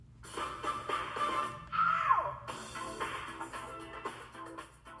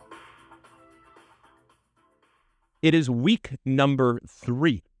It is week number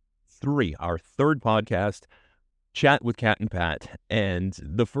three, our third podcast, Chat with Cat and Pat. And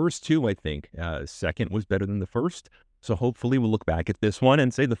the first two, I think, second was better than the first. So hopefully we'll look back at this one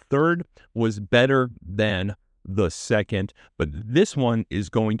and say the third was better than the second. But this one is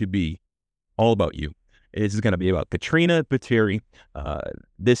going to be all about you. This is going to be about Katrina Pateri.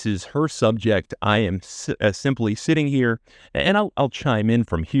 This is her subject. I am simply sitting here, and I'll chime in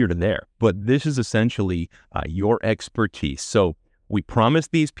from here to there. But this is essentially your expertise. So we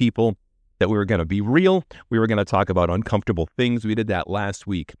promised these people that we were going to be real. We were going to talk about uncomfortable things. We did that last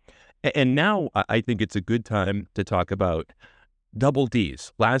week. And now I think it's a good time to talk about double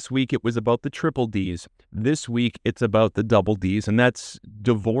Ds. Last week, it was about the triple Ds. This week, it's about the double Ds, and that's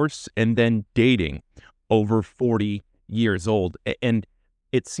divorce and then dating over 40 years old. And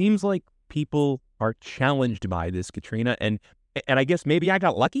it seems like people are challenged by this, Katrina. And I guess maybe I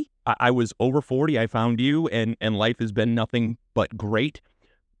got lucky. I was over 40. I found you, and life has been nothing but great.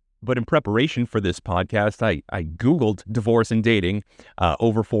 But in preparation for this podcast, I Googled divorce and dating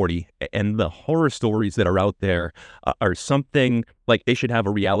over 40, and the horror stories that are out there are something like they should have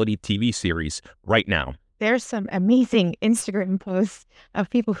a reality TV series right now. There's some amazing Instagram posts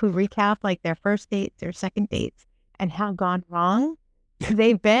of people who recap like their first dates, their second dates, and how gone wrong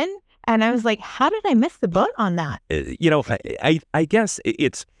they've been. And I was like, how did I miss the boat on that? I guess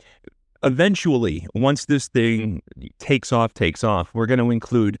it's eventually, once this thing takes off, we're going to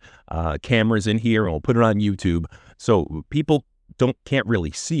include cameras in here and we'll put it on YouTube so people can't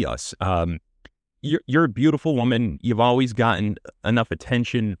really see us. You're a beautiful woman. You've always gotten enough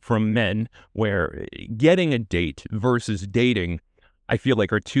attention from men where getting a date versus dating, I feel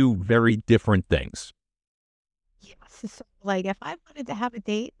like, are two very different things. Yes. So, like, if I wanted to have a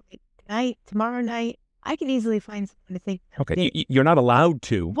date like tonight, tomorrow night, I could easily find someone to think. Okay, you're not allowed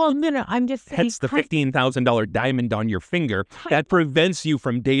to. Well, no, I'm just saying. That's the $15,000 diamond on your finger that prevents you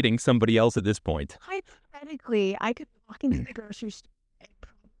from dating somebody else at this point. Hypothetically, I could walk into the grocery store and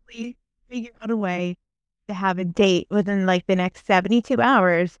probably figure out a way to have a date within like the next 72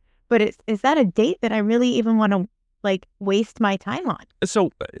 hours. But is that a date that I really even want to like waste my time on?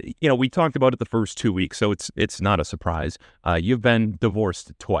 So, we talked about it the first 2 weeks, so it's not a surprise. You've been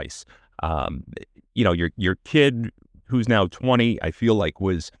divorced twice. Your kid, who's now 20, I feel like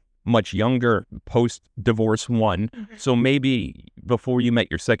was much younger post-divorce one. Mm-hmm. So maybe before you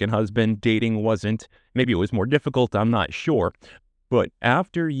met your second husband, dating maybe it was more difficult. I'm not sure. But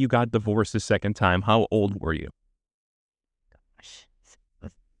after you got divorced the second time, how old were you? Gosh, it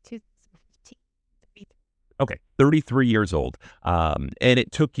was 2015. Okay, 33 years old. And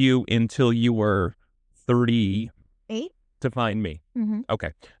it took you until you were 38 to find me. Mm-hmm.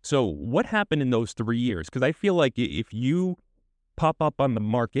 Okay. So what happened in those 3 years? Because I feel like if you pop up on the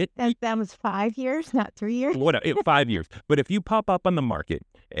market... That was 5 years, not 3 years. 5 years. But if you pop up on the market,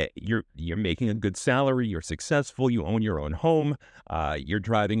 you're making a good salary, you're successful, you own your own home, you're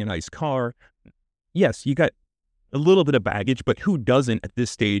driving a nice car. Yes, you got a little bit of baggage, but who doesn't at this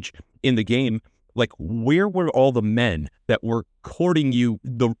stage in the game? Like, where were all the men that were courting you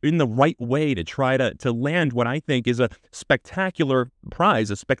in the right way to try to land what I think is a spectacular prize,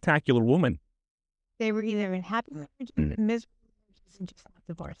 a spectacular woman? They were either in happy marriages, miserable marriages, and just not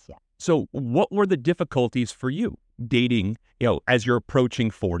divorced yet. So what were the difficulties for you dating, as you're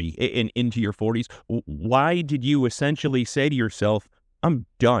approaching 40 and into your 40s? Why did you essentially say to yourself, I'm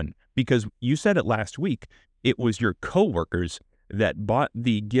done? Because you said it last week, it was your coworkers that bought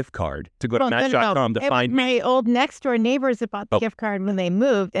the gift card to go to Match.com to find my old next door neighbors that bought the gift card when they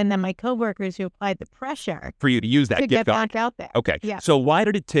moved, and then my coworkers who applied the pressure for you to use that to gift get card back out there. Okay, yeah. So why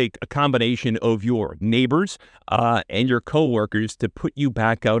did it take a combination of your neighbors and your coworkers to put you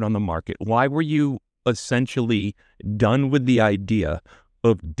back out on the market? Why were you essentially done with the idea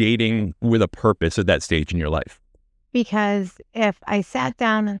of dating with a purpose at that stage in your life? Because if I sat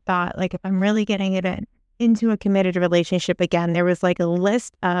down and thought, like, if I'm really getting it into a committed relationship again, there was like a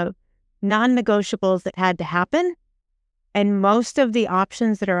list of non-negotiables that had to happen. And most of the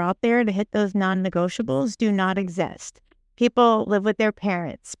options that are out there to hit those non-negotiables do not exist. People live with their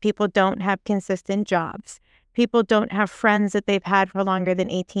parents. People don't have consistent jobs. People don't have friends that they've had for longer than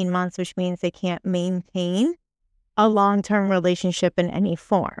 18 months, which means they can't maintain a long-term relationship in any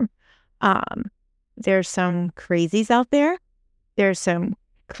form. There's some crazies out there. There's some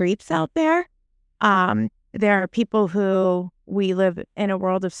creeps out there. There are people who we live in a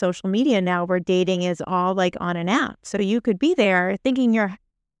world of social media now where dating is all like on an app. So you could be there thinking you're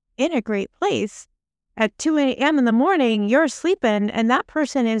in a great place. At 2 a.m. in the morning, you're sleeping, and that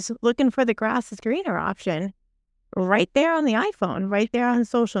person is looking for the grass is greener option right there on the iPhone, right there on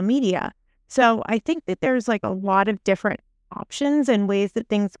social media. So I think that there's like a lot of different options and ways that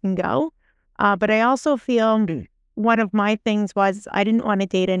things can go. But I also feel one of my things was I didn't want to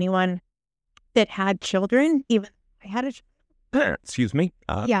date anyone that had children, even I had a Excuse me.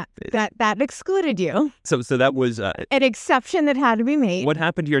 yeah, that excluded you. So that was An exception that had to be made. what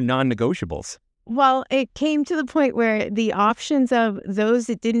happened to your non-negotiables? Well, it came to the point where the options of those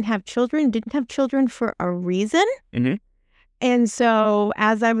that didn't have children for a reason. Mm-hmm. And so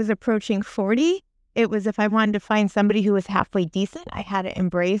as I was approaching 40, it was if I wanted to find somebody who was halfway decent, I had to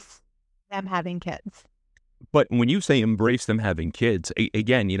embrace them having kids. But when you say embrace them having kids,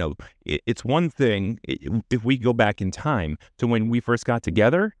 again, it's one thing if we go back in time to when we first got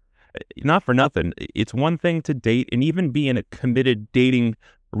together, not for nothing, it's one thing to date and even be in a committed dating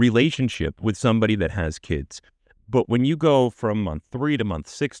relationship with somebody that has kids. But when you go from month 3 to month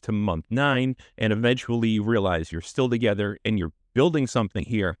 6 to month 9, and eventually you realize you're still together and you're building something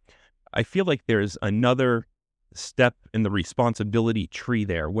here, I feel like there's another step in the responsibility tree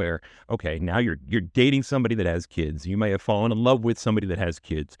there where, okay, now you're dating somebody that has kids. You may have fallen in love with somebody that has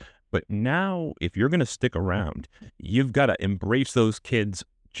kids. But now if you're going to stick around, you've got to embrace those kids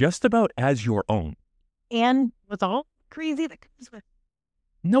just about as your own. And with all crazy that comes with.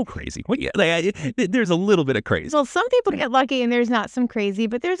 No crazy. Well, yeah, there's a little bit of crazy. Well, some people get lucky and there's not some crazy,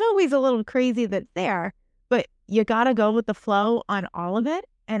 but there's always a little crazy that's there. But you got to go with the flow on all of it.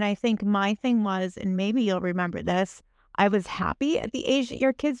 And I think my thing was, and maybe you'll remember this, I was happy at the age that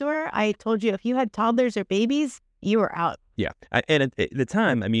your kids were. I told you if you had toddlers or babies, you were out. Yeah. And at the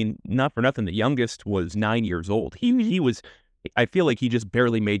time, I mean, not for nothing, the youngest was 9 years old. He was, I feel like he just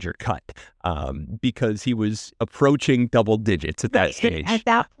barely made your cut because he was approaching double digits at that stage. At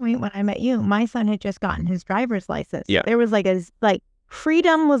that point, when I met you, my son had just gotten his driver's license. Yeah. There was like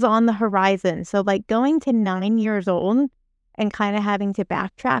freedom was on the horizon. So like going to 9 years old and kind of having to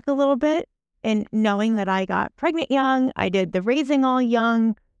backtrack a little bit and knowing that I got pregnant young, I did the raising all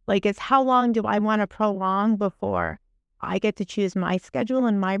young, like it's how long do I want to prolong before I get to choose my schedule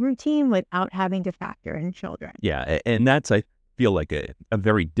and my routine without having to factor in children. Yeah, and that's, I feel like, a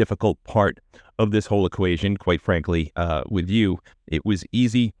very difficult part of this whole equation, quite frankly. With you, it was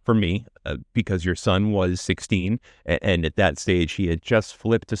easy for me because your son was 16, and at that stage, he had just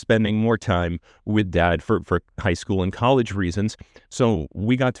flipped to spending more time with dad for high school and college reasons. So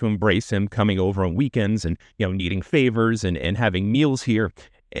we got to embrace him coming over on weekends and, needing favors and having meals here.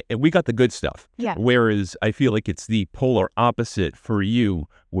 And we got the good stuff. Yeah. Whereas I feel like it's the polar opposite for you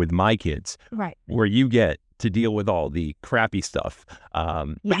with my kids. Right. Where you get to deal with all the crappy stuff.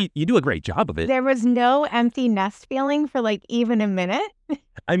 But you do a great job of it. There was no empty nest feeling for like even a minute.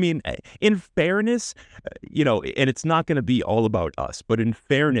 I mean, in fairness, and it's not going to be all about us, but in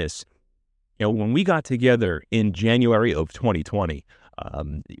fairness, when we got together in January of 2020,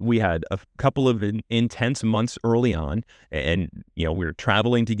 we had a couple of intense months early on, and we were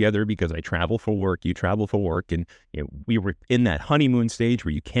traveling together because I travel for work, you travel for work, and we were in that honeymoon stage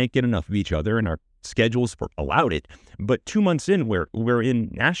where you can't get enough of each other, and our schedules allowed it. But 2 months in, we're in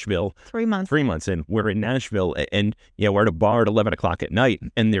Nashville. 3 months. 3 months in, we're in Nashville, and we're at a bar at 11 o'clock at night,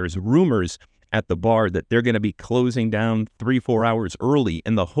 and there's rumors at the bar that they're going to be closing down 3-4 hours early,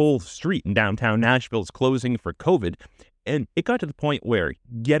 and the whole street in downtown Nashville is closing for COVID. And it got to the point where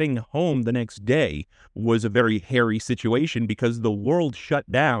getting home the next day was a very hairy situation because the world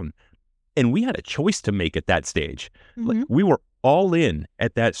shut down. And we had a choice to make at that stage. Mm-hmm. Like, we were all in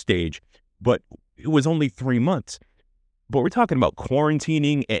at that stage, but it was only 3 months. But we're talking about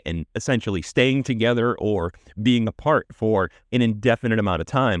quarantining and essentially staying together or being apart for an indefinite amount of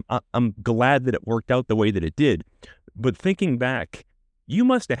time. I'm glad that it worked out the way that it did. But thinking back, you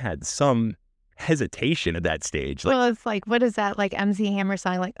must have had some hesitation at that stage. Well, it's like, what is that? Like MC Hammer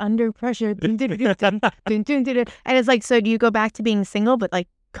song, like under pressure. Dun, dun, dun, dun, dun, dun, dun, dun. And it's like, so do you go back to being single, but like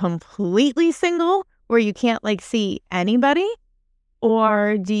completely single where you can't like see anybody?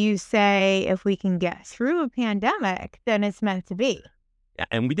 Or do you say, if we can get through a pandemic, then it's meant to be?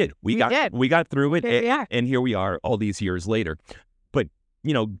 And we did. We got through it. Here we are. And here we are all these years later. But,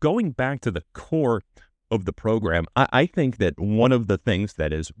 going back to the core of the program, I think that one of the things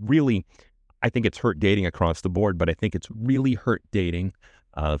that is really, I think it's hurt dating across the board, but I think it's really hurt dating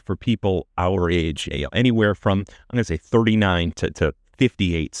for people our age, anywhere from, I'm going to say 39 to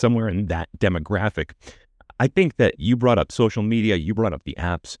 58, somewhere in that demographic. I think that you brought up social media, you brought up the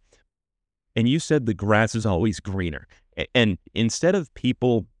apps, and you said the grass is always greener. And instead of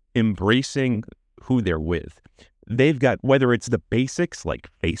people embracing who they're with, they've got, whether it's the basics like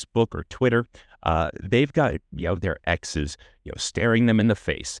Facebook or Twitter, they've got, their exes, staring them in the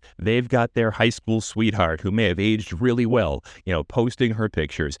face. They've got their high school sweetheart who may have aged really well, posting her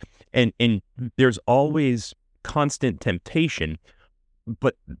pictures. And there's always constant temptation,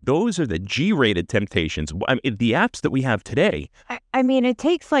 but those are the G-rated temptations. I mean, the apps that we have today. I mean, it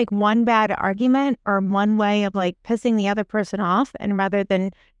takes like one bad argument or one way of like pissing the other person off, and rather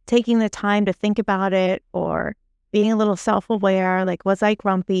than taking the time to think about it or being a little self-aware, like, was I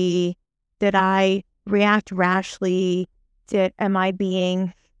grumpy? Did I react rashly? Am I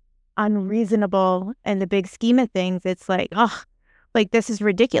being unreasonable in the big scheme of things? It's like, oh, like, this is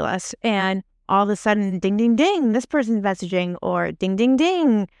ridiculous. And all of a sudden, ding, ding, ding, this person's messaging, or ding, ding,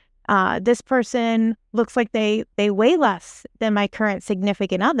 ding, this person looks like they weigh less than my current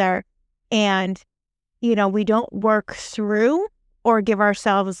significant other. And, we don't work through or give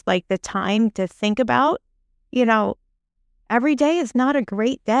ourselves like the time to think about, every day is not a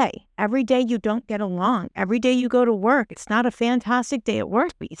great day. Every day you don't get along. Every day you go to work, it's not a fantastic day at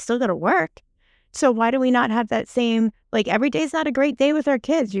work, but you still got to work. So why do we not have that same, like, every day's not a great day with our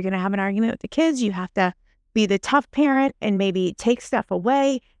kids. You're going to have an argument with the kids. You have to be the tough parent and maybe take stuff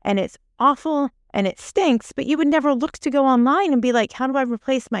away, and it's awful and it stinks, but you would never look to go online and be like, how do I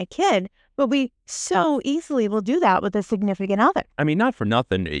replace my kid? But we so easily will do that with a significant other. I mean, not for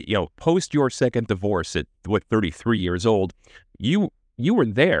nothing, post your second divorce at 33 years old, you were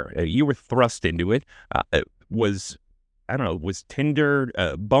there. You were thrust into it. Was Tinder,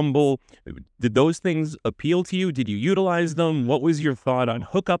 Bumble, did those things appeal to you? Did you utilize them? What was your thought on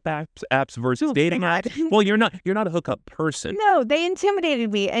hookup apps versus dating apps? Well, you're not a hookup person. No, they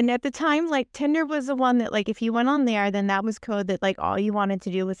intimidated me. And at the time, like, Tinder was the one that, like, if you went on there, then that was code that, like, all you wanted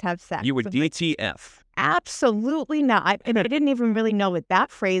to do was have sex. You would DTF. Absolutely not. And I didn't even really know what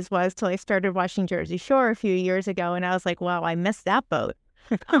that phrase was till I started watching Jersey Shore a few years ago. And I was like, wow, I missed that boat.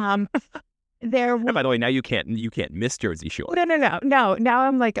 And by the way, now you can't miss Jersey Shore. No. Now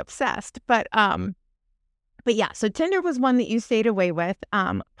I'm like obsessed. But yeah, so Tinder was one that you stayed away with.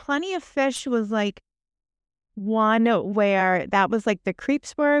 Plenty of Fish was like one where that was like the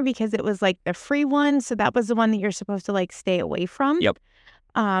creeps were, because it was like the free one. So that was the one that you're supposed to like stay away from. Yep.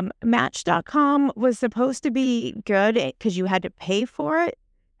 Match.com was supposed to be good because you had to pay for it,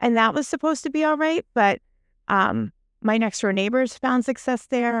 and that was supposed to be all right. But my next door neighbors found success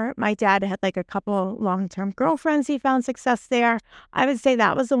there. My dad had like a couple long-term girlfriends. He found success there. I would say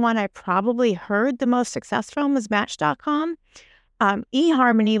that was the one I probably heard the most success from, was Match.com.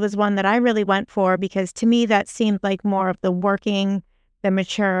 eHarmony was one that I really went for, because to me that seemed like more of the working, the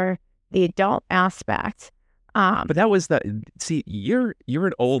mature, the adult aspect. But that was see, you're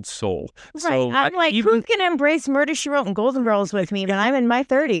an old soul. Right. So I'm like, who's going to embrace Murder, She Wrote and Golden Girls with me when I'm in my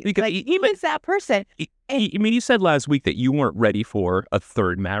 30s? Because like, even that person. I mean, you said last week that you weren't ready for a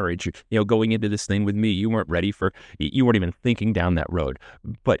third marriage. Going into this thing with me, you weren't even thinking down that road.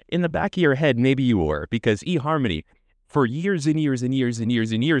 But in the back of your head, maybe you were, because eHarmony, for years and years and years and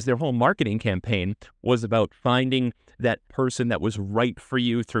years and years, their whole marketing campaign was about finding that person that was right for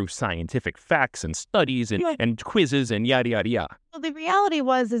you through scientific facts and studies and quizzes and yada, yada, yada. Well, the reality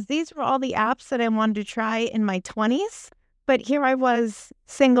is these were all the apps that I wanted to try in my 20s. But here I was,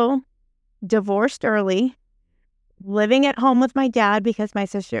 single, divorced early, living at home with my dad because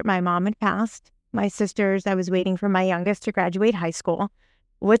my mom had passed. My sisters, I was waiting for my youngest to graduate high school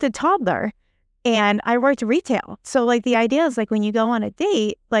with a toddler. And I worked retail. So like the idea is like when you go on a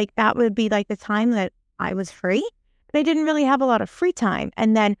date, like that would be like the time that I was free. But I didn't really have a lot of free time.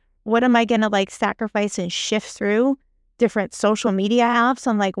 And then what am I going to like sacrifice and shift through different social media apps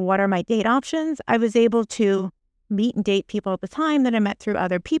on like what are my date options? I was able to meet and date people at the time that I met through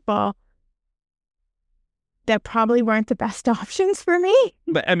other people that probably weren't the best options for me.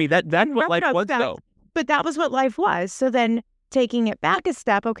 But I mean, that's what life was though. But that was what life was. So then taking it back a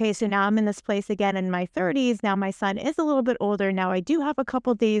step, okay, so now I'm in this place again in my 30s. Now my son is a little bit older. Now I do have a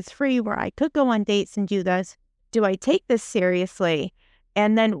couple days free where I could go on dates and do this. Do I take this seriously?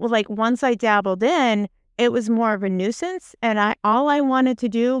 And then like once I dabbled in, it was more of a nuisance. And all I wanted to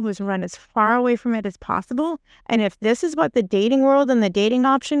do was run as far away from it as possible. And if this is what the dating world and the dating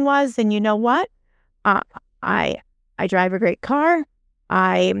option was, then you know what? I drive a great car.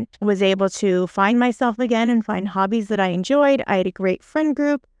 I was able to find myself again and find hobbies that I enjoyed. I had a great friend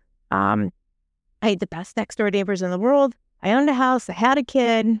group. I had the best next door neighbors in the world. I owned a house. I had a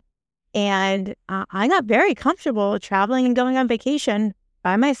kid. And I got very comfortable traveling and going on vacation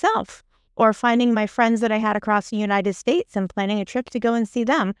by myself, or finding my friends that I had across the United States and planning a trip to go and see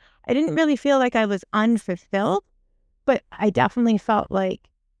them. I didn't really feel like I was unfulfilled, but I definitely felt like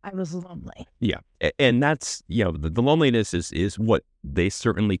I was lonely. Yeah. And that's, the loneliness is what they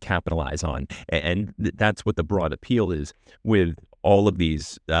certainly capitalize on. And that's what the broad appeal is with all of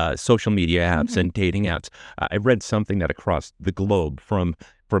these social media apps and dating apps. I read something that across the globe from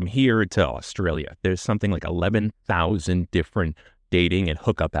here to Australia, there's something like 11,000 different dating and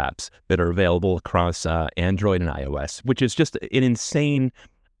hookup apps that are available across Android and iOS, which is just an insane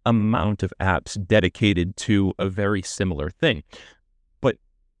amount of apps dedicated to a very similar thing. But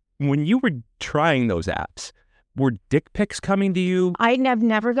when you were trying those apps, were dick pics coming to you? I have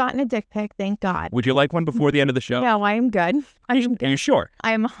never gotten a dick pic, thank God. Would you like one before the end of the show? No, I am good. Are you sure?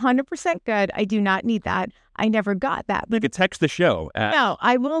 I am 100% good. I do not need that. I never got that. You could text the show. No,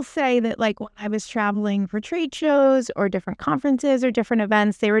 I will say that like when I was traveling for trade shows or different conferences or different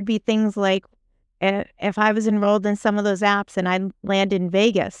events, there would be things like if I was enrolled in some of those apps and I landed in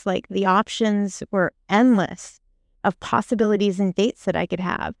Vegas, like the options were endless of possibilities and dates that I could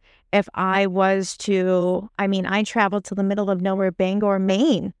have. If I was to, I traveled to the middle of nowhere, Bangor,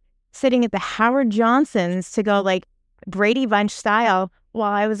 Maine, sitting at the Howard Johnson's to go like Brady Bunch style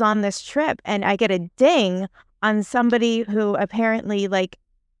while I was on this trip. And I get a ding on somebody who apparently like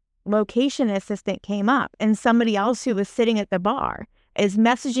location assistant came up and somebody else who was sitting at the bar is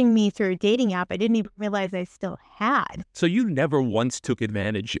messaging me through a dating app I didn't even realize I still had. So you never once took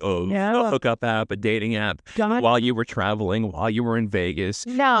advantage of a hookup app, a dating app, while you were traveling, while you were in Vegas?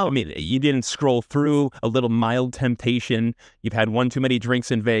 No. You didn't scroll through a little mild temptation. You've had one too many drinks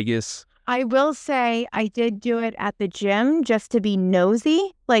in Vegas. I will say I did do it at the gym just to be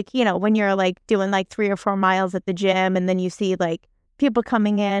nosy. Like, when you're like doing like 3 or 4 miles at the gym and then you see like people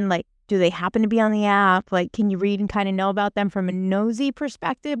coming in, like, do they happen to be on the app? Like, can you read and kind of know about them from a nosy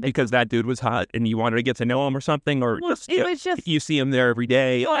perspective? Because that dude was hot and you wanted to get to know him or something? Or well, it was just... You see him there every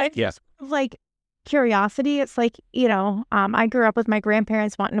day? Yes. Like, curiosity. It's like, I grew up with my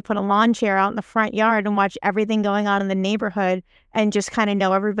grandparents wanting to put a lawn chair out in the front yard and watch everything going on in the neighborhood and just kind of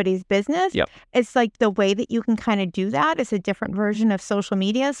know everybody's business. Yep. It's like the way that you can kind of do that is a different version of social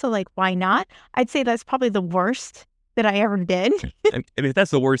media. So, like, why not? I'd say that's probably the worst that I ever did. And if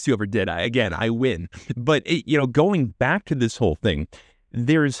that's the worst you ever did, I win. But going back to this whole thing,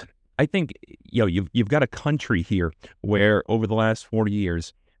 I think you've got a country here where over the last 40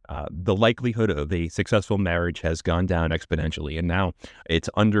 years, the likelihood of a successful marriage has gone down exponentially, and now it's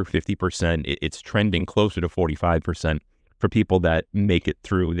under 50%. It's trending closer to 45% for people that make it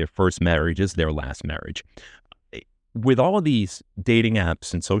through their first marriage as their last marriage. With all of these dating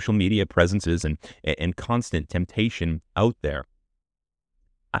apps and social media presences and constant temptation out there,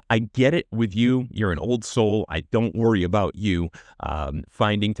 I get it with you. You're an old soul. I don't worry about you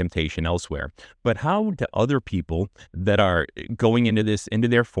finding temptation elsewhere. But how do other people that are going into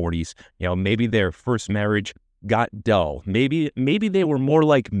their 40s, maybe their first marriage got dull. Maybe they were more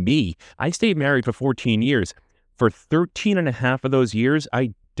like me. I stayed married for 14 years. For 13 and a half of those years,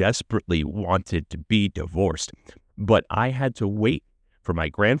 I desperately wanted to be divorced. But I had to wait for my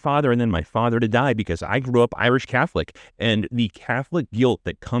grandfather and then my father to die because I grew up Irish Catholic. And the Catholic guilt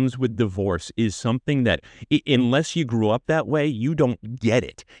that comes with divorce is something that, unless you grew up that way, you don't get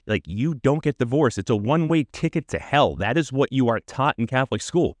it. Like, you don't get divorced. It's a one-way ticket to hell. That is what you are taught in Catholic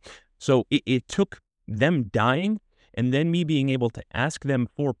school. So it took them dying and then me being able to ask them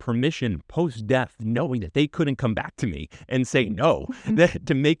for permission post-death, knowing that they couldn't come back to me and say no,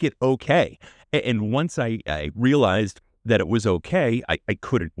 to make it okay. And once I realized that it was okay, I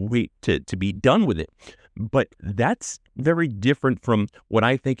couldn't wait to be done with it. But that's very different from what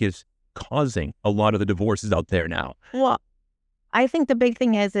I think is causing a lot of the divorces out there now. Well, I think the big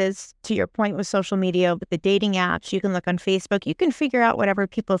thing is to your point with social media, with the dating apps, you can look on Facebook, you can figure out whatever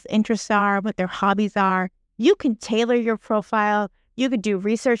people's interests are, what their hobbies are. You can tailor your profile. You could do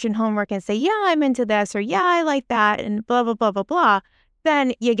research and homework and say, yeah, I'm into this, or yeah, I like that, and blah, blah, blah, blah, blah.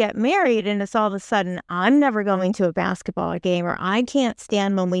 Then you get married and it's all of a sudden, I'm never going to a basketball game, or I can't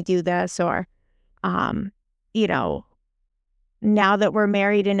stand when we do this, or, now that we're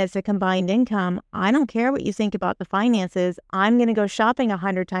married and it's a combined income, I don't care what you think about the finances. I'm going to go shopping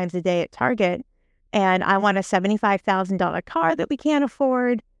 100 times a day at Target, and I want a $75,000 car that we can't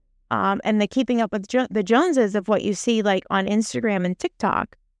afford. And the keeping up with the Joneses of what you see like on Instagram and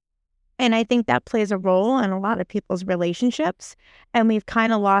TikTok. And I think that plays a role in a lot of people's relationships. And we've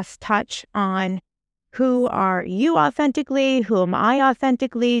kind of lost touch on who are you authentically? Who am I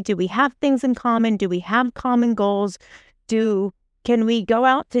authentically? Do we have things in common? Do we have common goals? Can we go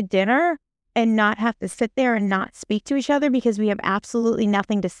out to dinner and not have to sit there and not speak to each other because we have absolutely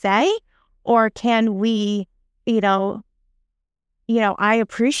nothing to say? Or can we, I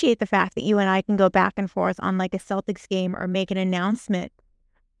appreciate the fact that you and I can go back and forth on like a Celtics game or make an announcement.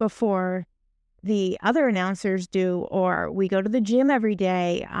 before the other announcers do, or we go to the gym every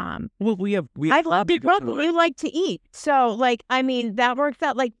day. Well, we I love people who like to eat. So, like, I mean, that works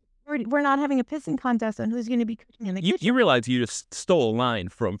out. Like, we're not having a pissing contest on who's going to be cooking in the kitchen. You realize you just stole a line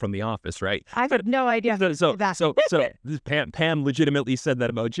from The Office, right? I have no idea. So Pam legitimately said that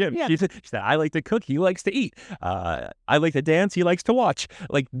about Jim. Yeah. She said, I like to cook, he likes to eat. I like to dance, he likes to watch.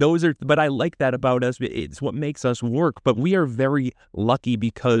 Like, those are, but I like that about us. It's what makes us work. But we are very lucky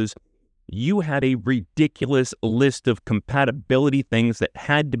because you had a ridiculous list of compatibility things that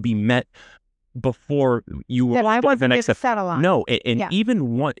had to be met before you were that I wasn't the going next to step. settle on. No, and Yeah.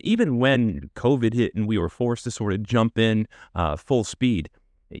 even when COVID hit and we were forced to sort of jump in full speed,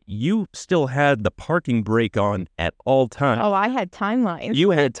 you still had the parking brake on at all times. Oh, I had timelines.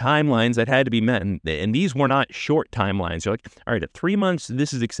 You had timelines that had to be met, and these were not short timelines. You're like, all right, at 3 months,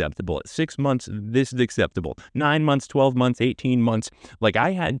 this is acceptable. At 6 months, this is acceptable. 9 months, 12 months, 18 months. Like,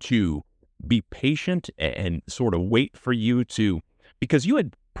 I had to be patient and sort of wait for you to, because you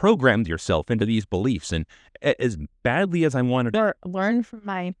had programmed yourself into these beliefs, and as badly as I wanted to learn from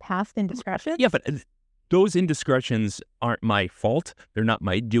my past indiscretions. Yeah, but those indiscretions aren't my fault. They're not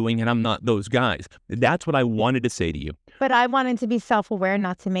my doing, and I'm not those guys. That's what I wanted to say to you. But I wanted to be self-aware,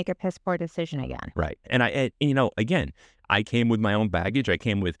 not to make a piss poor decision again. Right. And again, I came with my own baggage. I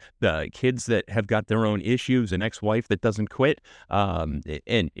came with the kids that have got their own issues, an ex-wife that doesn't quit,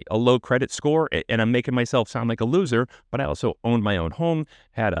 and a low credit score. And I'm making myself sound like a loser, but I also owned my own home,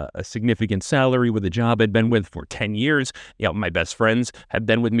 had a significant salary with a job I'd been with for 10 years. My best friends have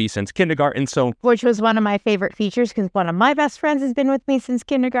been with me since kindergarten. So, which was one of my favorite features, because one of my best friends has been with me since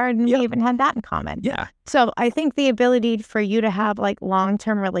kindergarten. Yeah. We even had that in common. Yeah. So I think the ability for you to have like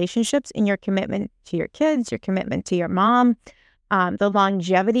long-term relationships in your commitment to your kids, your commitment to your mom, the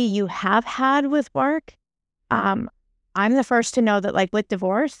longevity you have had with work. I'm the first to know that, like, with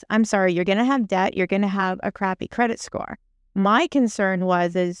divorce, I'm sorry, you're going to have debt. You're going to have a crappy credit score. My concern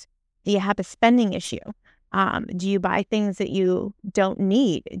is, do you have a spending issue? Do you buy things that you don't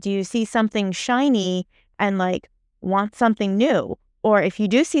need? Do you see something shiny and like want something new? Or if you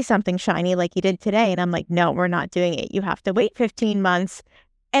do see something shiny like you did today, and I'm like, no, we're not doing it. You have to wait 15 months.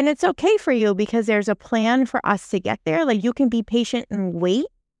 And it's okay for you because there's a plan for us to get there. Like, you can be patient and wait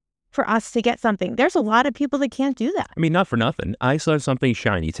for us to get something. There's a lot of people that can't do that. I mean, not for nothing. I saw something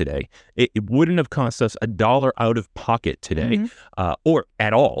shiny today. It wouldn't have cost us $1 out of pocket today, or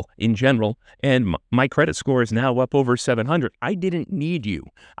at all in general. And my credit score is now up over 700. I didn't need you.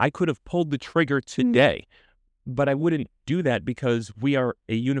 I could have pulled the trigger today. But I wouldn't do that because we are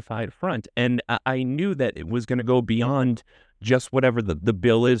a unified front. And I knew that it was going to go beyond just whatever the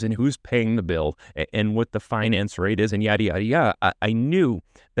bill is and who's paying the bill and what the finance rate is and yada, yada, yada. I knew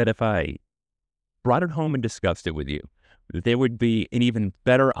that if I brought it home and discussed it with you, there would be an even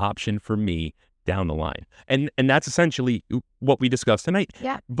better option for me down the line. And that's essentially what we discussed tonight.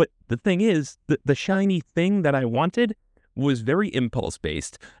 Yeah. But the thing is, the shiny thing that I wanted was very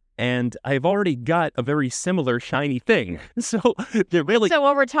impulse-based. And I've already got a very similar shiny thing. So they're really... So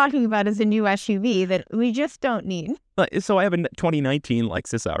what we're talking about is a new SUV that we just don't need. So I have a 2019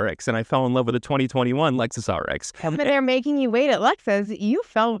 Lexus RX, and I fell in love with a 2021 Lexus RX. But they're making you wait at Lexus. You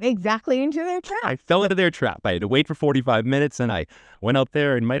fell exactly into their trap. I fell into their trap. I had to wait for 45 minutes, and I went out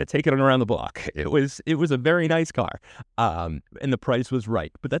there and might have taken it around the block. It was a very nice car, and the price was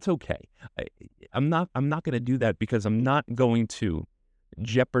right. But that's okay. I'm not going to do that because I'm not going to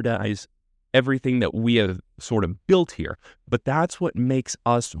jeopardize everything that we have sort of built here. But that's what makes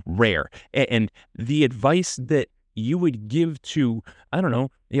us rare. And the advice that you would give to, I don't know,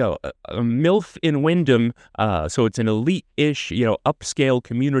 a MILF in Wyndham, so it's an elite-ish, upscale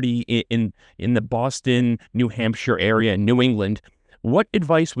community in the Boston, New Hampshire area, New England. What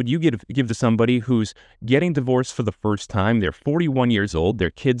advice would you give to somebody who's getting divorced for the first time? They're 41 years old.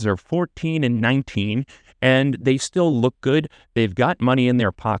 Their kids are 14 and 19, and they still look good. They've got money in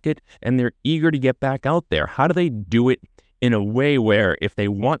their pocket, and they're eager to get back out there. How do they do it in a way where if they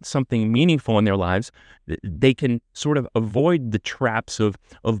want something meaningful in their lives, they can sort of avoid the traps of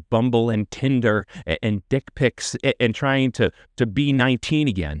Bumble and Tinder and dick pics and trying to be 19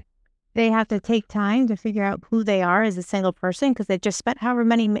 again? They have to take time to figure out who they are as a single person, because they just spent however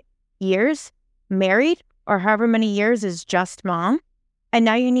many years married or however many years as just mom. And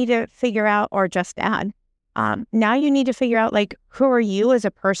now you need to figure out, or just dad. Now you need to figure out, like, who are you as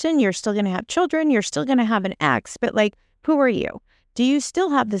a person? You're still going to have children. You're still going to have an ex. But, like, who are you? Do you still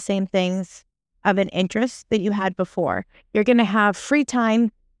have the same things of an interest that you had before? You're going to have free time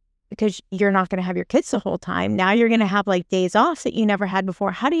because you're not going to have your kids the whole time. Now you're going to have like days off that you never had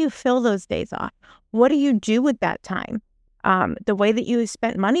before. How do you fill those days off? What do you do with that time? the way that you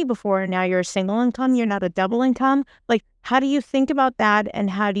spent money before, now you're a single income, you're not a double income. Like, how do you think about that? And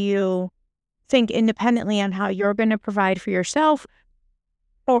how do you think independently on how you're going to provide for yourself,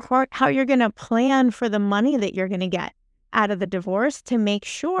 or how you're going to plan for the money that you're going to get out of the divorce to make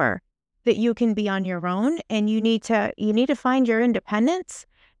sure that you can be on your own? And you need to find your independence.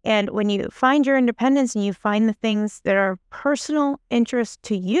 And when you find your independence and you find the things that are personal interest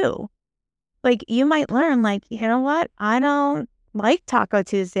to you, like, you might learn, like, you know what? I don't like Taco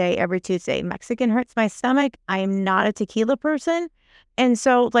Tuesday every Tuesday. Mexican hurts my stomach. I'm not a tequila person. And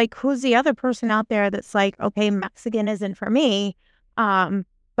so, like, who's the other person out there that's like, okay, Mexican isn't for me.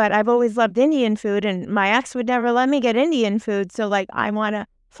 But I've always loved Indian food, and my ex would never let me get Indian food. So, like, I want to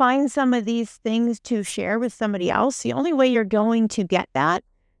find some of these things to share with somebody else. The only way you're going to get that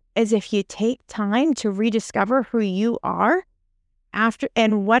is if you take time to rediscover who you are after,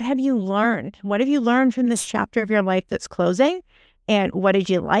 and what have you learned? What have you learned from this chapter of your life that's closing? And what did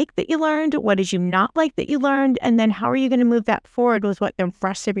you like that you learned? What did you not like that you learned? And then how are you going to move that forward with what the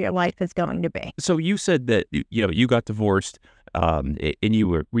rest of your life is going to be? So you said that, you got divorced, and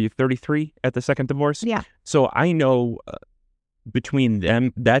were you 33 at the second divorce? Yeah. So I know between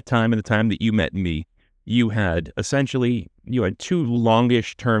that time and the time that you met me, you had two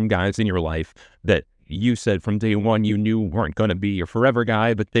longish term guys in your life that you said from day one you knew weren't going to be your forever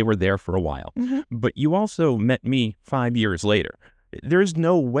guy, but they were there for a while. Mm-hmm. But you also met me 5 years later. There's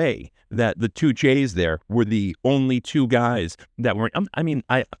no way that the two J's there were the only two guys that weren't.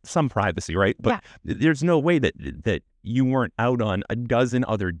 Some privacy, right? But there's no way that you weren't out on a dozen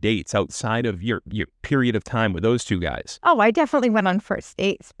other dates outside of your period of time with those two guys. Oh, I definitely went on first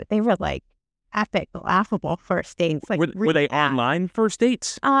dates, but they were like epic, laughable first dates. Like, were they online first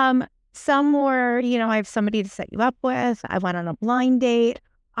dates? Some were, I have somebody to set you up with. I went on a blind date.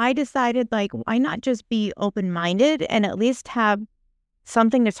 I decided, like, why not just be open-minded and at least have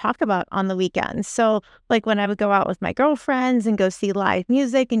something to talk about on the weekends? So, like, when I would go out with my girlfriends and go see live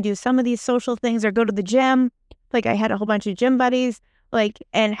music and do some of these social things, or go to the gym, like, I had a whole bunch of gym buddies, like,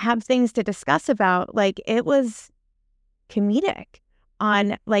 and have things to discuss about. Like, it was comedic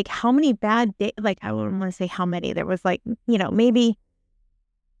on, like, how many bad days, like, I wouldn't want to say how many. There was, like, maybe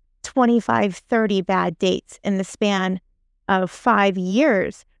 25, 30 bad dates in the span of 5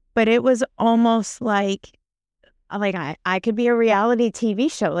 years. But it was almost like I could be a reality TV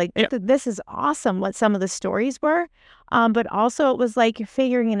show. Like, this is awesome what some of the stories were. But also it was like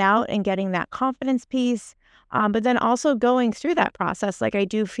figuring it out and getting that confidence piece. But then also going through that process. Like, I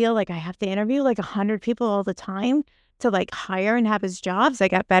do feel like I have to interview like 100 people all the time to, like, hire and have as jobs. I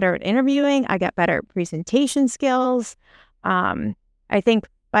got better at interviewing. I got better at presentation skills. I think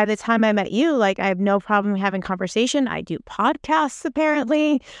by the time I met you, like, I have no problem having conversation. I do podcasts,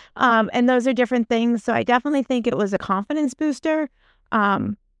 apparently. And those are different things. So I definitely think it was a confidence booster.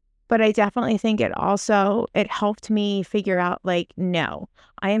 But I definitely think it helped me figure out, like, no,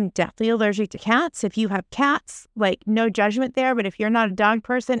 I am deathly allergic to cats. If you have cats, like, no judgment there. But if you're not a dog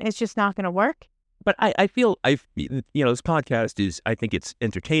person, it's just not going to work. But I feel this podcast is, I think it's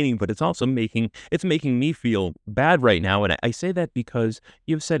entertaining, but it's also making me feel bad right now. And I say that because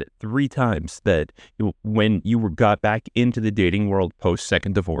you've said it 3 times that when you got back into the dating world post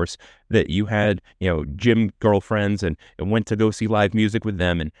second divorce, that you had, gym girlfriends and went to go see live music with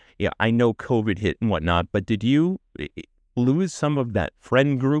them. And I know COVID hit and whatnot, but did you lose some of that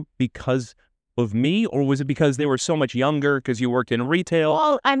friend group because of me, or was it because they were so much younger because you worked in retail?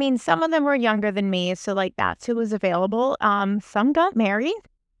 Well, I mean, some of them were younger than me, so, like, that's who was available. Some got married,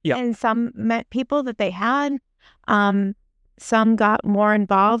 and some met people that they had. Some got more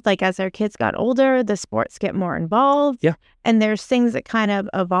involved, like, as their kids got older, the sports get more involved. Yeah. And there's things that kind of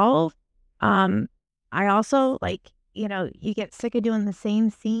evolve. I also, like, you get sick of doing the same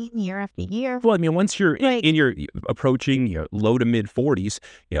scene year after year. Well, I mean, once you're approaching your low to mid 40s,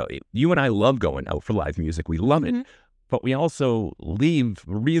 you and I love going out for live music. We love it. But we also leave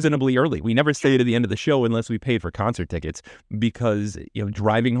reasonably early. We never stay to the end of the show unless we paid for concert tickets, because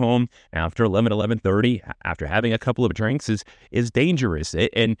driving home after 11:30 after having a couple of drinks is dangerous,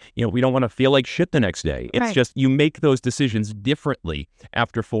 and we don't want to feel like shit the next day. It's just, you make those decisions differently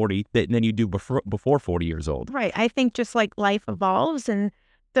after 40 than you do before 40 years old. Right. I think just like life evolves, and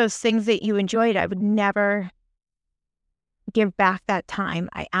those things that you enjoyed, I would never give back that time.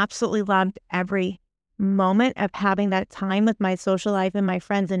 I absolutely loved every moment of having that time with my social life and my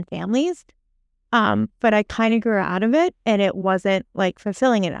friends and families. But I kind of grew out of it, and it wasn't, like,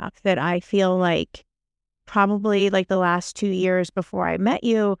 fulfilling enough. That I feel like probably, like, the last 2 years before I met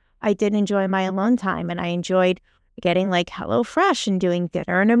you, I did enjoy my alone time, and I enjoyed getting, like, HelloFresh and doing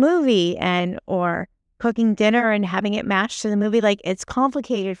dinner and a movie, or cooking dinner and having it match to the movie. Like, it's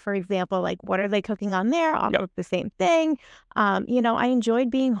complicated. For example, like, what are they cooking on there? I'll cook the same thing. I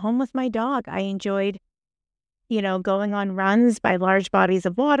enjoyed being home with my dog. I enjoyed, going on runs by large bodies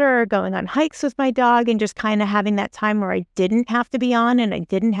of water, going on hikes with my dog, and just kind of having that time where I didn't have to be on and I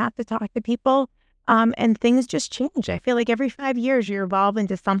didn't have to talk to people. And things just change. I feel like every 5 years you evolve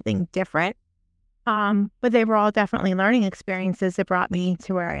into something different. But they were all definitely learning experiences that brought me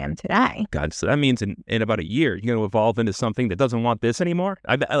to where I am today. God, so that means in about a year, you're going to evolve into something that doesn't want this anymore?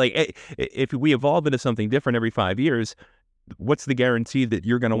 If we evolve into something different every 5 years, what's the guarantee that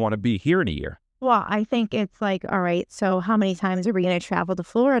you're going to want to be here in a year? Well, I think it's like, all right, so how many times are we going to travel to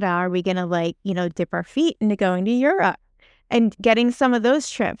Florida? Are we going to dip our feet into going to Europe and getting some of those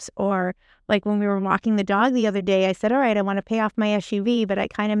trips? Or like when we were walking the dog the other day, I said, all right, I want to pay off my SUV, but I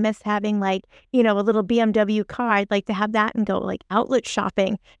kind of miss having a little BMW car. I'd like to have that and go like outlet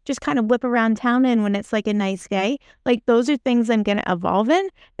shopping, just kind of whip around town in when it's like a nice day. Like those are things I'm going to evolve in.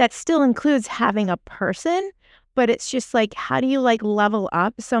 That still includes having a person, but it's just like, how do you level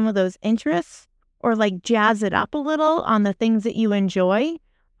up some of those interests or jazz it up a little on the things that you enjoy?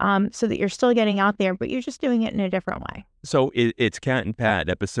 So that you're still getting out there, but you're just doing it in a different way. So it's Cat and Pat,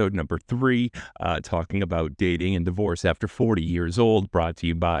 episode number 3, talking about dating and divorce after 40 years old, brought to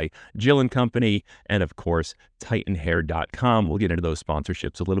you by Jill & Company and, of course, TitanHair.com. We'll get into those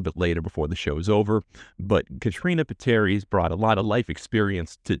sponsorships a little bit later before the show's over. But Katrina Pateri's brought a lot of life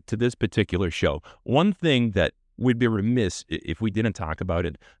experience to this particular show. One thing that we'd be remiss if we didn't talk about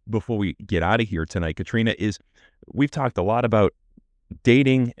it before we get out of here tonight, Katrina, is we've talked a lot about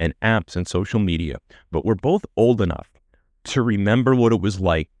dating and apps and social media, but we're both old enough to remember what it was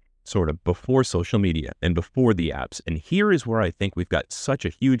like sort of before social media and before the apps. And here is where I think we've got such a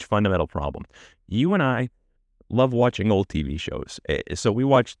huge fundamental problem. You and I love watching old TV shows. So we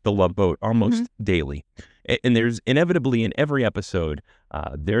watch The Love Boat almost daily. And there's inevitably in every episode,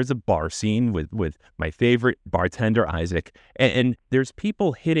 there's a bar scene with my favorite bartender, Isaac, and there's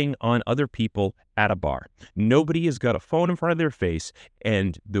people hitting on other people at a bar. Nobody has got a phone in front of their face,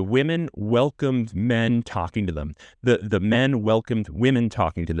 and the women welcomed men talking to them. The men welcomed women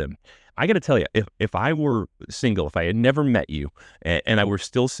talking to them. I got to tell you, if I were single, if I had never met you, and I were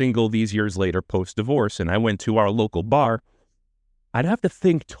still single these years later post-divorce, and I went to our local bar, I'd have to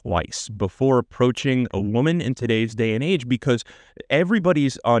think twice before approaching a woman in today's day and age, because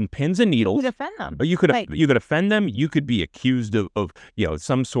everybody's on pins and needles. You could offend them. You could offend them. You could be accused of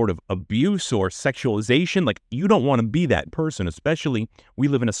some sort of abuse or sexualization. Like, you don't want to be that person, especially we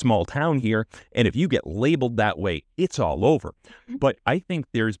live in a small town here. And if you get labeled that way, it's all over. But I think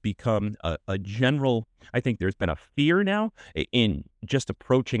there's become a general, I think there's been a fear now in just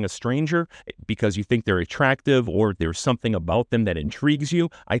approaching a stranger because you think they're attractive or there's something about them that intrigues you.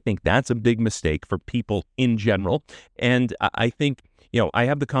 I think that's a big mistake for people in general. And I think, I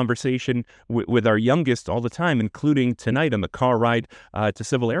have the conversation with our youngest all the time, including tonight on the car ride to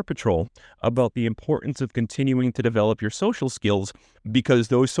Civil Air Patrol, about the importance of continuing to develop your social skills, because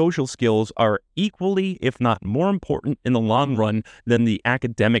those social skills are equally, if not more important in the long run than the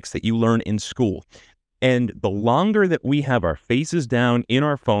academics that you learn in school. And the longer that we have our faces down in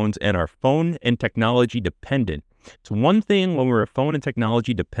our phones and are phone and technology dependent, it's one thing when we're phone and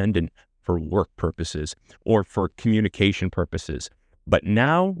technology dependent for work purposes or for communication purposes. But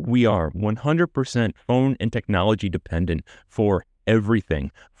now we are 100% phone and technology dependent for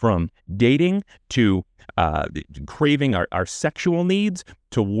everything, from dating to craving our sexual needs,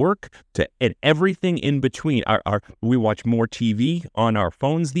 to work, and everything in between. We watch more TV on our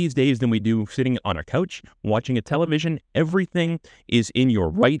phones these days than we do sitting on our couch watching a television. Everything is in your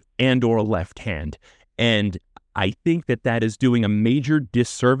right and or left hand. And I think that is doing a major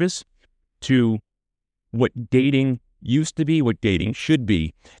disservice to what dating used to be, what dating should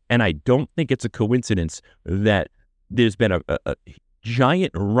be. And I don't think it's a coincidence that there's been a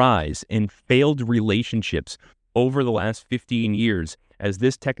giant rise in failed relationships over the last 15 years as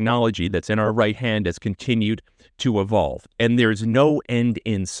this technology that's in our right hand has continued to evolve. And there's no end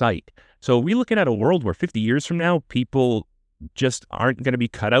in sight. So are we looking at a world where 50 years from now, people just aren't going to be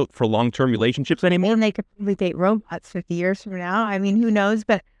cut out for long-term relationships anymore? And they could probably date robots 50 years from now. I mean, who knows?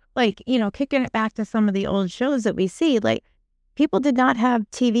 But kicking it back to some of the old shows that we see, people did not have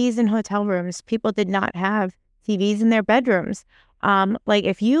TVs in hotel rooms. People did not have TVs in their bedrooms.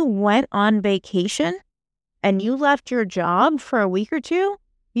 If you went on vacation and you left your job for a week or two,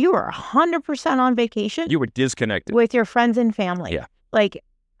 you were 100% on vacation. You were disconnected with your friends and family. Yeah.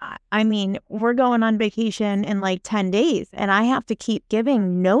 I mean, we're going on vacation in 10 days, and I have to keep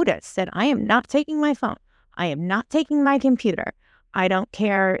giving notice that I am not taking my phone. I am not taking my computer. I don't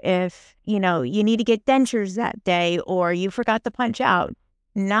care if, you need to get dentures that day or you forgot to punch out.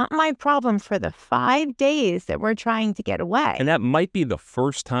 Not my problem for the 5 days that we're trying to get away. And that might be the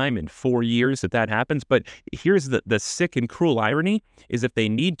first time in 4 years that happens. But here's the sick and cruel irony is if they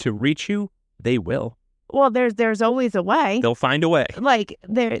need to reach you, they will. Well, there's always a way. They'll find a way. Like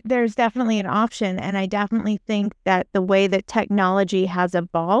there's definitely an option. And I definitely think that the way that technology has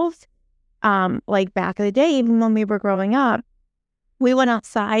evolved, like back in the day, even when we were growing up, we went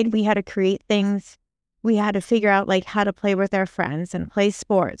outside, we had to create things. We had to figure out like how to play with our friends and play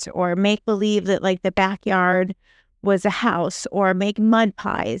sports or make believe that like the backyard was a house or make mud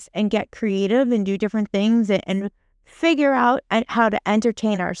pies and get creative and do different things and figure out how to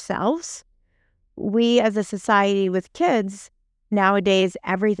entertain ourselves. We as a society with kids nowadays,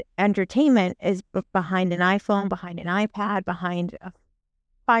 every entertainment is behind an iPhone, behind an iPad, behind a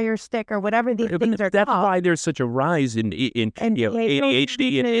Fire Stick or whatever these things are That's called. why there's such a rise in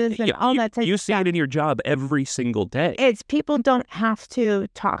ADHD and all that type you of see stuff. it in your job every single day. It's people don't have to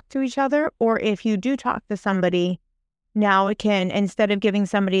talk to each other, or if you do talk to somebody, now it can, instead of giving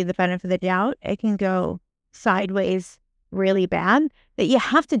somebody the benefit of the doubt, it can go sideways really bad, that you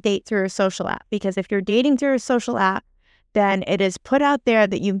have to date through a social app. Because if you're dating through a social app, then it is put out there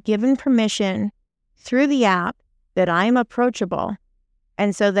that you've given permission through the app that I'm approachable.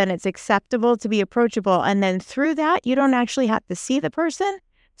 And so then it's acceptable to be approachable. And then through that, you don't actually have to see the person.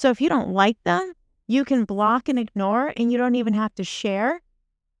 So if you don't like them, you can block and ignore, and you don't even have to share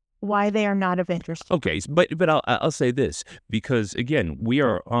why they are not of interest. Okay, but I'll say this, because again, we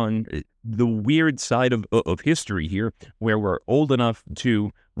are on the weird side of history here, where we're old enough to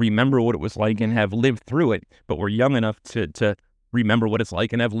remember what it was like and have lived through it, but we're young enough to remember what it's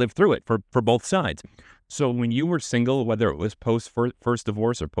like and have lived through it for both sides. So when you were single, whether it was post first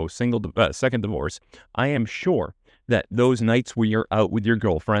divorce or post second divorce, I am sure that those nights where you're out with your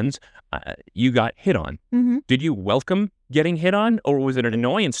girlfriends, you got hit on. Mm-hmm. Did you welcome getting hit on, or was it an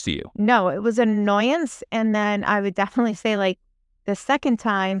annoyance to you? No, it was an annoyance. And then I would definitely say like the second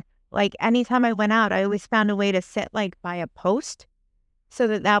time, like anytime I went out, I always found a way to sit like by a post so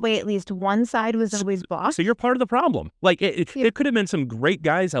that way at least one side was always blocked. So you're part of the problem. Like Yeah. there could have been some great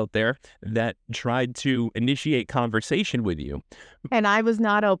guys out there that tried to initiate conversation with you. And I was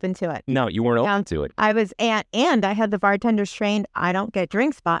not open to it. No, you weren't Yeah. open to it. I was, and I had the bartenders trained. I don't get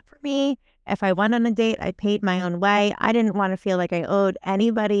drinks bought for me. If I went on a date, I paid my own way. I didn't want to feel like I owed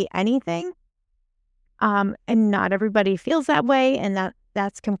anybody anything. And not everybody feels that way, and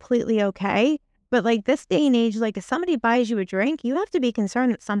that's completely okay. But like this day and age, like if somebody buys you a drink, you have to be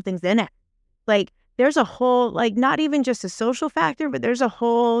concerned that something's in it. Like there's a whole, like not even just a social factor, but there's a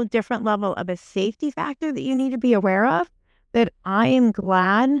whole different level of a safety factor that you need to be aware of. That I am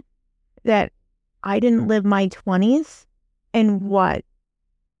glad that I didn't live my 20s in what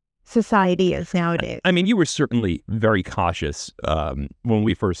society is nowadays. I mean, you were certainly very cautious when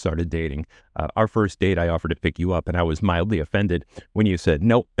we first started dating. Our first date, I offered to pick you up, and I was mildly offended when you said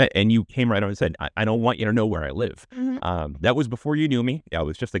no. And you came right on and said, I don't want you to know where I live. Mm-hmm. That was before you knew me. I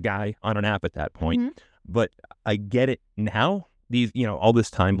was just a guy on an app at that point. Mm-hmm. But I get it now, all this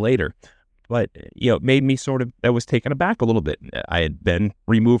time later. But, it made me I was taken aback a little bit. I had been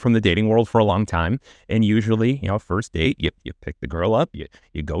removed from the dating world for a long time. And usually, first date, you pick the girl up,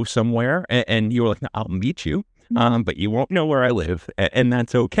 you go somewhere, and you were like, no, I'll meet you, but you won't know where I live, and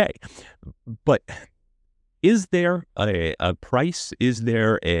that's okay. But is there a price? Is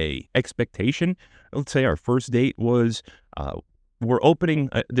there a expectation? Let's say our first date was, we're opening,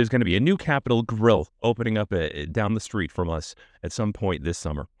 there's going to be a new Capitol Grill opening up down the street from us at some point this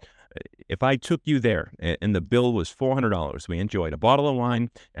summer. If I took you there and the bill was $400, we enjoyed a bottle of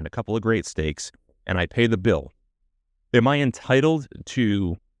wine and a couple of great steaks, and I pay the bill, am I entitled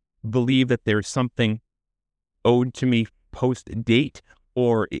to believe that there's something owed to me post-date?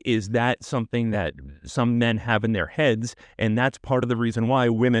 Or is that something that some men have in their heads, and that's part of the reason why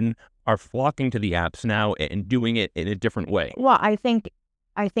women are flocking to the apps now and doing it in a different way? Well, I think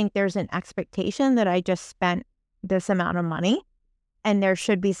there's an expectation that I just spent this amount of money, and there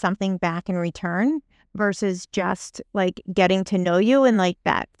should be something back in return versus just like getting to know you and like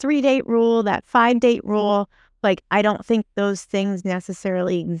that 3-date rule, that 5-date rule. Like, I don't think those things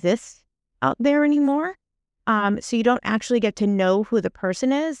necessarily exist out there anymore. So you don't actually get to know who the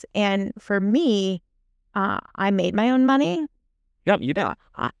person is. And for me, I made my own money. Yep, you did.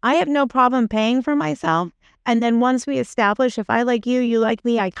 I have no problem paying for myself. And then once we establish, if I like you, you like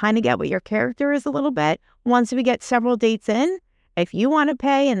me, I kind of get what your character is a little bit. Once we get several dates in, if you want to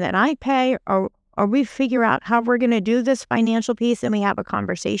pay and then I pay, or we figure out how we're going to do this financial piece and we have a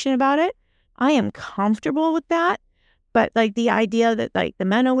conversation about it, I am comfortable with that. But like the idea that like the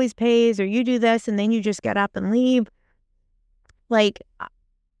men always pays or you do this and then you just get up and leave. Like,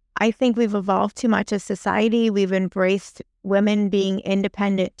 I think we've evolved too much as society. We've embraced women being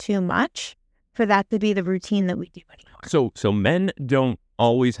independent too much for that to be the routine that we do anymore. So men don't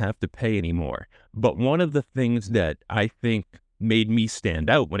always have to pay anymore. But one of the things that I think made me stand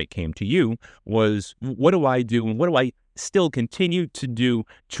out when it came to you was, what do I do and what do I still continue to do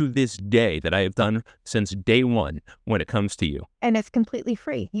to this day that I have done since day one when it comes to you? And it's completely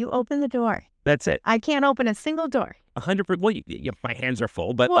free. You open the door. That's it. I can't open a single door. 100%. Well, my hands are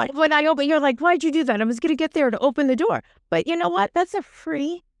full, but Well, when I open, you're like, why'd you do that? I was going to get there to open the door. But you know what? That's a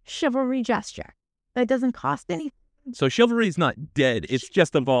free chivalry gesture. That doesn't cost anything. So chivalry is not dead. It's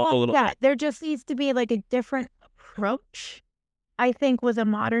just evolved a little. Yeah, there just needs to be like a different approach, I think, with a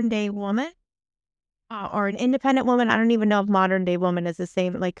modern day woman or an independent woman. I don't even know if modern day woman is the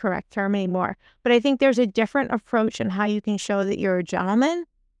same, like, correct term anymore. But I think there's a different approach in how you can show that you're a gentleman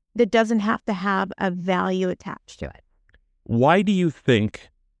that doesn't have to have a value attached to it. Why do you think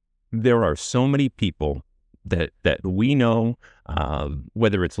there are so many people that we know,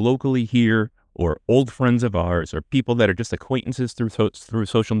 whether it's locally here or old friends of ours or people that are just acquaintances through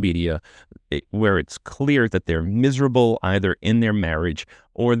social media, where it's clear that they're miserable either in their marriage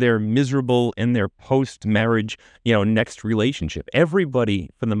or they're miserable in their post-marriage, next relationship? Everybody,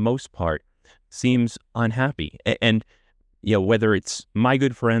 for the most part, seems unhappy. And whether it's my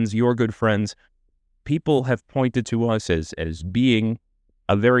good friends, your good friends, people have pointed to us as being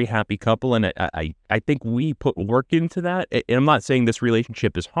a very happy couple. And I think we put work into that. And I'm not saying this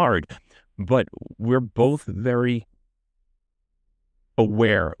relationship is hard, but we're both very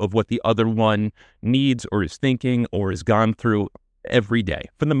aware of what the other one needs or is thinking or has gone through every day.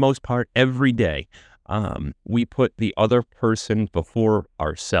 For the most part, every day, we put the other person before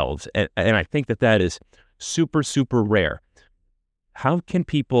ourselves. And I think that is super, super rare. How can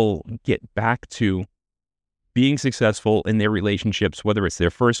people get back to being successful in their relationships, whether it's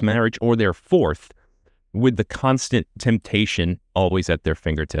their first marriage or their fourth, with the constant temptation always at their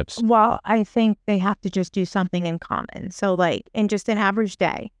fingertips? Well, I think they have to just do something in common. So like in just an average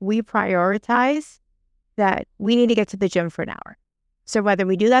day, we prioritize that we need to get to the gym for an hour. So whether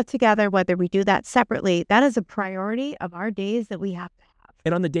we do that together, whether we do that separately, that is a priority of our days that we have to have.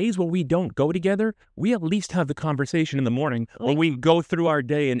 And on the days when we don't go together, we at least have the conversation in the morning when we go through our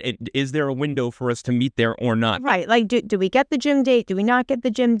day and is there a window for us to meet there or not? Right. Like, do we get the gym date? Do we not get the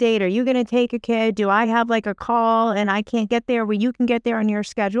gym date? Are you going to take a kid? Do I have like a call and I can't get there where you can get there on your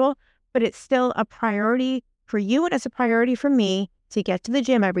schedule? But it's still a priority for you and it's a priority for me to get to the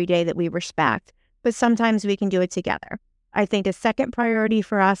gym every day that we respect. But sometimes we can do it together. I think a second priority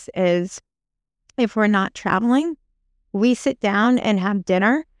for us is if we're not traveling, we sit down and have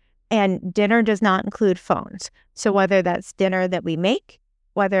dinner, and dinner does not include phones. So whether that's dinner that we make,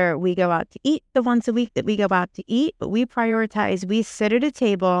 whether we go out to eat the once a week that we go out to eat, but we prioritize, we sit at a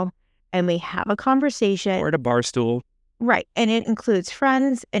table and we have a conversation. Or at a bar stool. Right. And it includes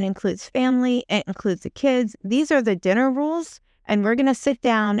friends, it includes family, it includes the kids. These are the dinner rules. And we're going to sit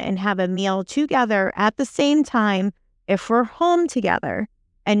down and have a meal together at the same time if we're home together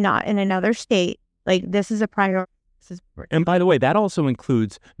and not in another state. Like, this is a priority. And by the way, that also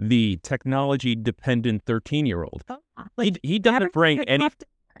includes the technology-dependent 13-year-old. He doesn't bring any.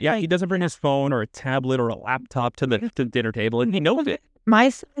 He doesn't bring his phone or a tablet or a laptop to the dinner table, and he knows it. My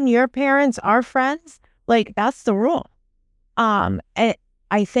son, your parents, our friends, like, that's the rule. And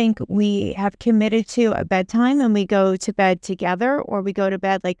I think we have committed to a bedtime, and we go to bed together, or we go to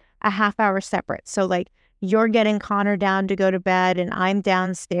bed like a half hour separate. So like, you're getting Connor down to go to bed, and I'm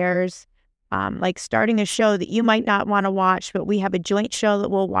downstairs. Like starting a show that you might not want to watch, but we have a joint show that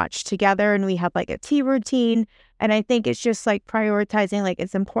we'll watch together, and we have like a tea routine. And I think it's just like prioritizing, like,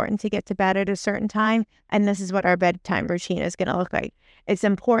 it's important to get to bed at a certain time. And this is what our bedtime routine is going to look like. It's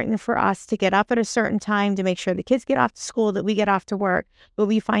important for us to get up at a certain time to make sure the kids get off to school, that we get off to work, but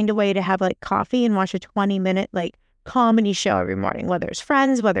we find a way to have like coffee and watch a 20-minute like comedy show every morning, whether it's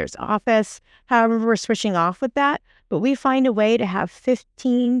Friends, whether it's Office, however we're switching off with that. But we find a way to have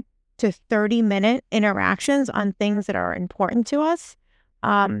 15 to 30-minute interactions on things that are important to us.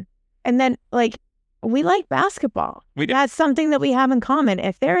 And then like, we like basketball. That's something that we have in common.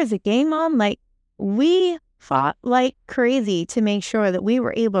 If there is a game on, like, we fought like crazy to make sure that we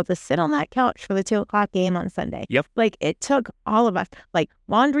were able to sit on that couch for the 2:00 game on Sunday. Yep. Like, it took all of us, like,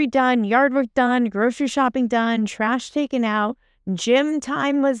 laundry done, yard work done, grocery shopping done, trash taken out, gym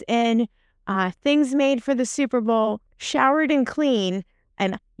time was in, things made for the Super Bowl, showered and clean.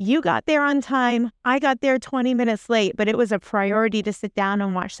 And you got there on time. I got there 20 minutes late, but it was a priority to sit down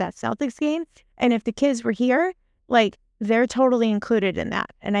and watch that Celtics game. And if the kids were here, like they're totally included in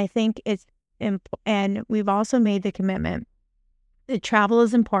that. And I think and we've also made the commitment that travel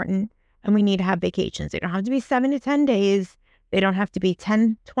is important and we need to have vacations. They don't have to be 7 to 10 days. They don't have to be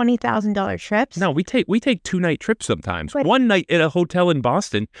 $20,000 trips. No, we take 2-night trips sometimes. But, one night at a hotel in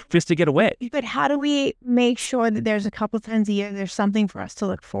Boston just to get away. But how do we make sure that there's a couple times a year there's something for us to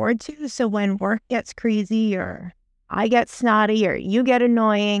look forward to? So when work gets crazy or I get snotty or you get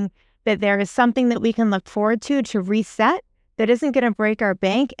annoying, that there is something that we can look forward to reset that isn't going to break our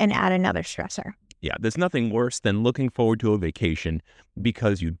bank and add another stressor. Yeah, there's nothing worse than looking forward to a vacation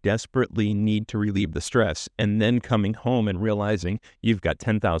because you desperately need to relieve the stress and then coming home and realizing you've got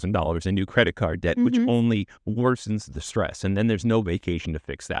 $10,000 in new credit card debt, which only worsens the stress. And then there's no vacation to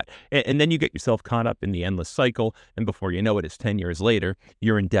fix that. And then you get yourself caught up in the endless cycle. And before you know it, it's 10 years later,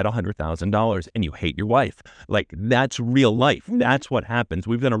 you're in debt $100,000 and you hate your wife. Like, that's real life. That's what happens.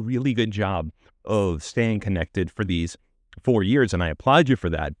 We've done a really good job of staying connected for these 4 years, and I applaud you for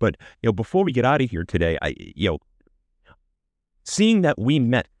that. But, before we get out of here today, seeing that we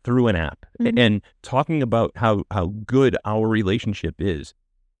met through an app and talking about how good our relationship is,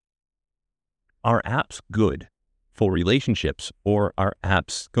 are apps good for relationships, or are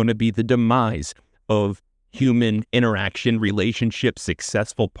apps going to be the demise of human interaction, relationships,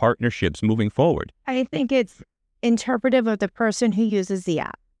 successful partnerships moving forward? I think it's interpretive of the person who uses the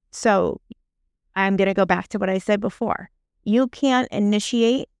app. So I'm going to go back to what I said before. You can't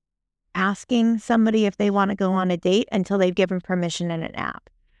initiate asking somebody if they want to go on a date until they've given permission in an app.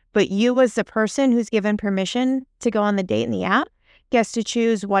 But you, as the person who's given permission to go on the date in the app, gets to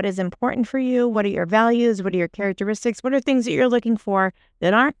choose what is important for you, what are your values, what are your characteristics, what are things that you're looking for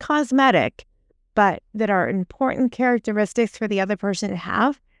that aren't cosmetic, but that are important characteristics for the other person to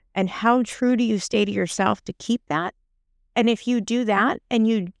have, and how true do you stay to yourself to keep that? And if you do that and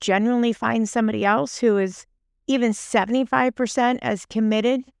you genuinely find somebody else who is even 75% as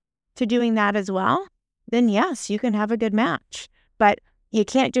committed to doing that as well, then yes, you can have a good match. But you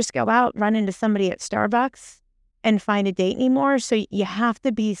can't just go out, run into somebody at Starbucks and find a date anymore. So you have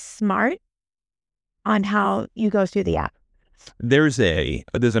to be smart on how you go through the app. There's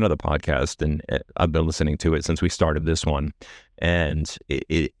another podcast, and I've been listening to it since we started this one, and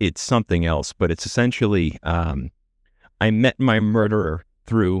it's something else, but it's essentially, I met my murderer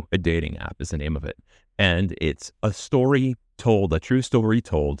through a dating app is the name of it. And it's a true story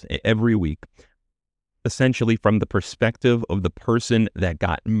told every week, essentially from the perspective of the person that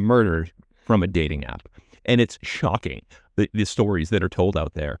got murdered from a dating app. And it's shocking, the stories that are told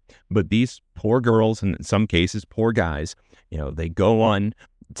out there. But these poor girls, and in some cases, poor guys, they go on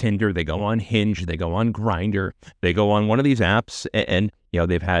Tinder, they go on Hinge, they go on Grindr, they go on one of these apps, and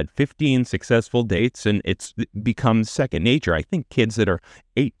they've had 15 successful dates, and it's become second nature. I think kids that are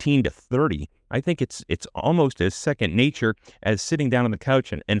 18 to 30, I think it's almost as second nature as sitting down on the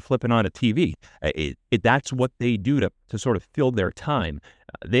couch and flipping on a TV. That's what they do to sort of fill their time.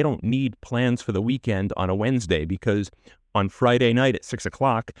 They don't need plans for the weekend on a Wednesday, because on Friday night at 6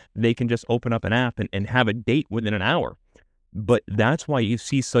 o'clock, they can just open up an app and have a date within an hour. But that's why you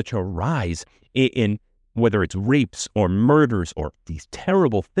see such a rise in whether it's rapes or murders or these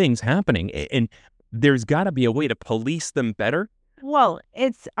terrible things happening. And there's got to be a way to police them better. Well,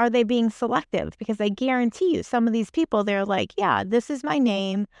 are they being selective? Because I guarantee you, some of these people, they're like, yeah, this is my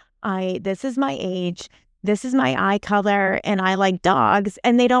name. This is my age. This is my eye color, and I like dogs.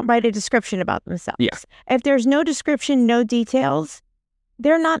 And they don't write a description about themselves. Yeah. If there's no description, no details,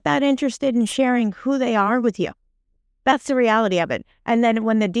 they're not that interested in sharing who they are with you. That's the reality of it. And then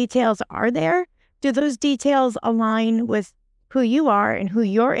when the details are there, do those details align with who you are and who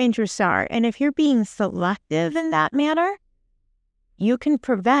your interests are? And if you're being selective in that manner, you can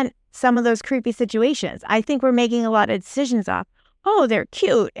prevent some of those creepy situations. I think we're making a lot of decisions off, oh, they're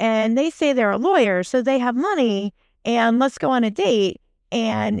cute and they say they're a lawyer, so they have money, and let's go on a date,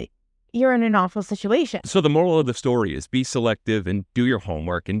 and you're in an awful situation. So the moral of the story is be selective and do your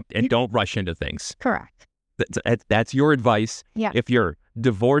homework and don't rush into things. Correct. That's your advice. Yeah. If you're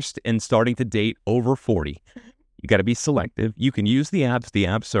divorced and starting to date over 40, you got to be selective. You can use the apps. The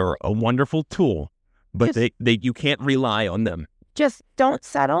apps are a wonderful tool, but you can't rely on them. Just don't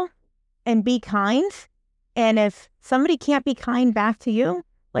settle and be kind. And if somebody can't be kind back to you,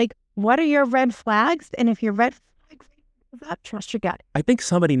 like, what are your red flags? And if your red flags, trust your gut. I think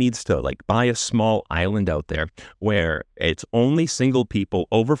somebody needs to buy a small island out there where it's only single people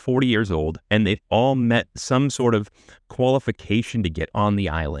over 40 years old, and they've all met some sort of qualification to get on the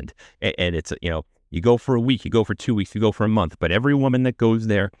island. And it's, you go for a week, you go for 2 weeks, you go for a month, but every woman that goes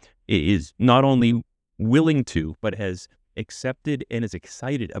there is not only willing to, but has accepted and is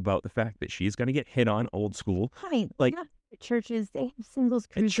excited about the fact that she's going to get hit on old school. Honey, Like, not the churches, they have singles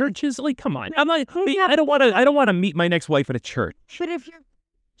and cruises. churches, like, come on. Like, I'm not, who's not- I don't want to meet my next wife at a church. But if you're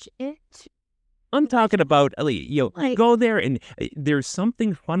into I'm talking about, Like- go there and there's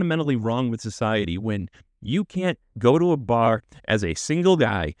something fundamentally wrong with society when you can't go to a bar as a single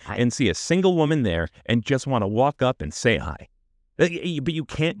guy and see a single woman there and just want to walk up and say hi. But you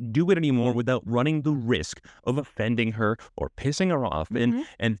can't do it anymore without running the risk of offending her or pissing her off. And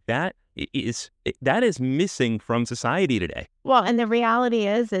that is missing from society today. Well, and the reality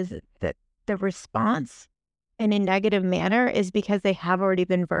is that the response in a negative manner is because they have already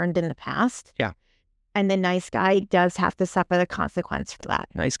been burned in the past. Yeah. And the nice guy does have to suffer the consequence for that.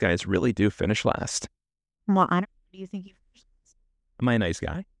 Nice guys really do finish last. Well, I don't. Do you think you? Am I a nice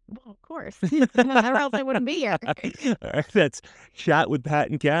guy? Well, of course. Or else I wouldn't be here. All right, that's Chat with Pat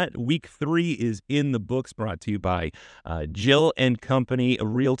and Kat. Week 3 is in the books, brought to you by Jill and Company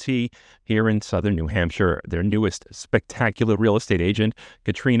Realty here in Southern New Hampshire. Their newest spectacular real estate agent,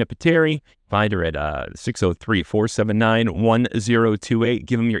 Katrina Pateri. Find her at 603-479-1028.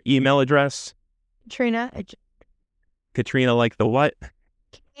 Give them your email address. Katrina, like the what?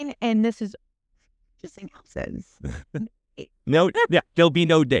 And this is just houses. No, yeah, there'll be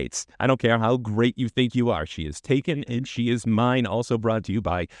no dates. I don't care how great you think you are. She is taken and she is mine. Also brought to you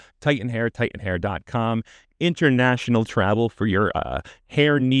by Titan Hair, TitanHair.com. International travel for your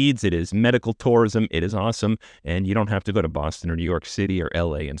hair needs. It is medical tourism. It is awesome. And you don't have to go to Boston or New York City or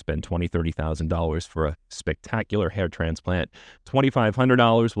LA and spend $20,000, $30,000 for a spectacular hair transplant.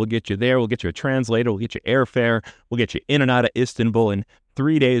 $2,500 will get you there. We'll get you a translator. We'll get you airfare. We'll get you in and out of Istanbul in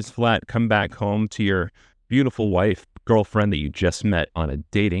 3 days flat. Come back home to your beautiful wife, girlfriend that you just met on a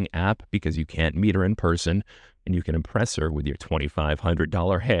dating app because you can't meet her in person, and you can impress her with your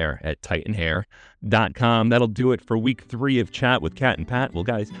 $2,500 hair at TitanHair.com. That'll do it for week 3 of Chat with Kat and Pat. Well,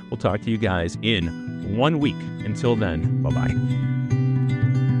 guys, we'll talk to you guys in 1 week. Until then, bye-bye.